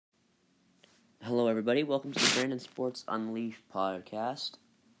Hello, everybody. Welcome to the Brandon Sports Unleashed podcast.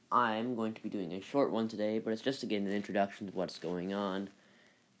 I'm going to be doing a short one today, but it's just to get an introduction to what's going on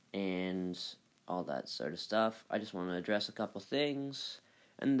and all that sort of stuff. I just want to address a couple things,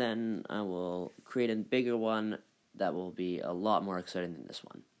 and then I will create a bigger one that will be a lot more exciting than this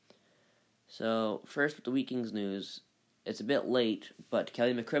one. So, first with the Wheat Kings news, it's a bit late, but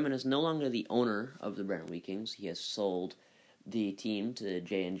Kelly McCrimmon is no longer the owner of the Brandon Wheat Kings. He has sold the team to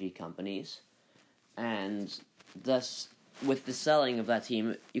J&G Companies. And thus, with the selling of that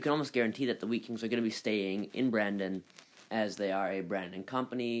team, you can almost guarantee that the Wheat Kings are going to be staying in Brandon, as they are a Brandon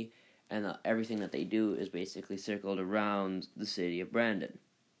company, and everything that they do is basically circled around the city of Brandon.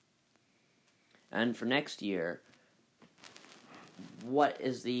 And for next year, what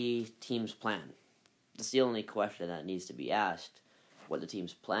is the team's plan? That's the only question that needs to be asked, what the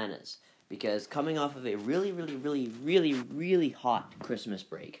team's plan is. Because coming off of a really hot Christmas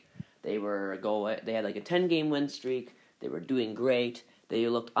break, they had like a 10-game win streak. They were doing great. They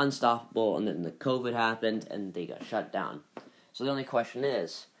looked unstoppable, and then the COVID happened, and they got shut down. So the only question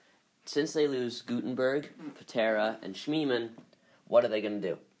is, since they lose Gutenberg, Patera, and Schmiemann, what are they going to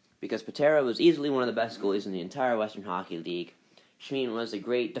do? Because Patera was easily one of the best goalies in the entire Western Hockey League. Schmiemann was a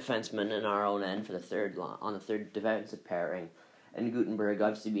great defenseman in our own end for the third defensive pairing, and Gutenberg,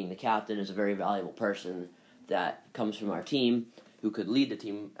 obviously being the captain, is a very valuable person that comes from our team, who could lead the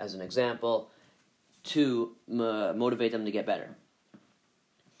team as an example to motivate them to get better.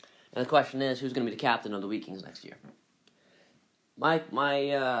 And the question is, who's going to be the captain of the Wheat Kings next year?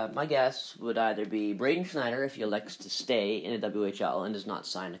 My guess would either be Braden Schneider, if he elects to stay in the WHL and does not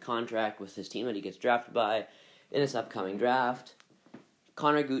sign a contract with his team that he gets drafted by in this upcoming draft.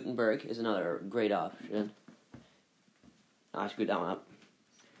 Connor Gutenberg is another great option. I screwed that one up.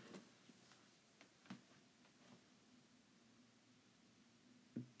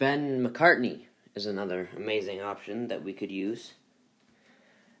 Ben McCartney is another amazing option that we could use.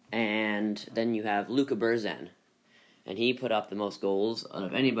 And then you have Luca Burzan. And he put up the most goals out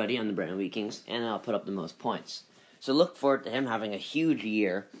of anybody on the Brandon Wheat Kings, and I'll put up the most points. So look forward to him having a huge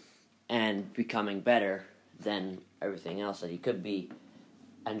year and becoming better than everything else that he could be,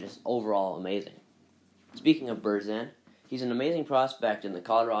 and just overall amazing. Speaking of Burzan, he's an amazing prospect in the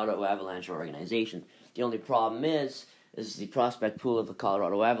Colorado Avalanche organization. The only problem is the prospect pool of the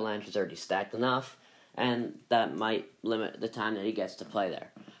Colorado Avalanche is already stacked enough, and that might limit the time that he gets to play there.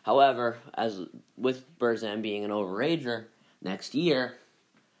 However, as with Burzan being an overager next year,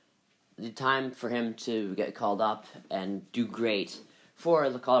 the time for him to get called up and do great for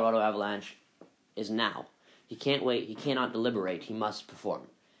the Colorado Avalanche is now. He can't wait. He cannot deliberate. He must perform.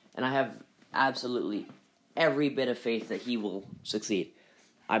 And I have absolutely every bit of faith that he will succeed.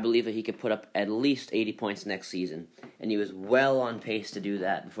 I believe that he could put up at least 80 points next season, and he was well on pace to do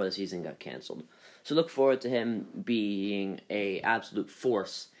that before the season got canceled. So look forward to him being an absolute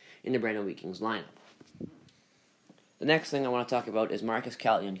force in the Brandon Wheat Kings lineup. The next thing I want to talk about is Marcus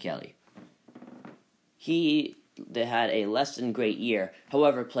Kelly. They had a less than great year.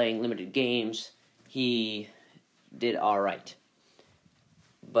 However, playing limited games, he did all right.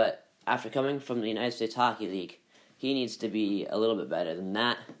 But after coming from the United States Hockey League, he needs to be a little bit better than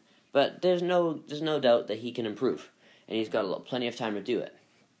that. But there's no doubt that he can improve, and he's got plenty of time to do it.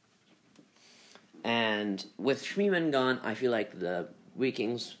 And with Schmiemann gone, I feel like the Wheat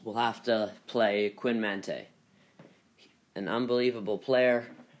Kings will have to play Quinn Mante. An unbelievable player,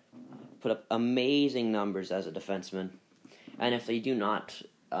 put up amazing numbers as a defenseman. And if they do not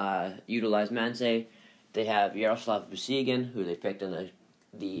utilize Mante, they have Yaroslav Busigin, who they picked in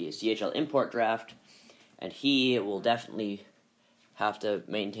the CHL import draft, and he will definitely have to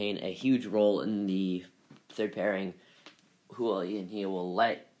maintain a huge role in the third pairing. He will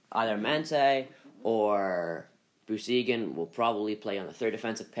let either Mante or Busigin will probably play on the third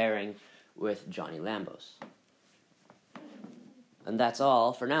defensive pairing with Johnny Lambos. And that's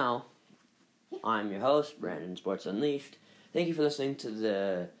all for now. I'm your host, Brandon Sports Unleashed. Thank you for listening to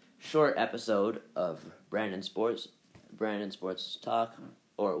the short episode of Brandon Sports Talk,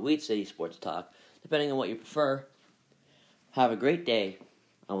 or Wheat City Sports Talk, depending on what you prefer. Have a great day.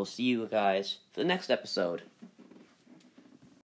 I will see you guys for the next episode.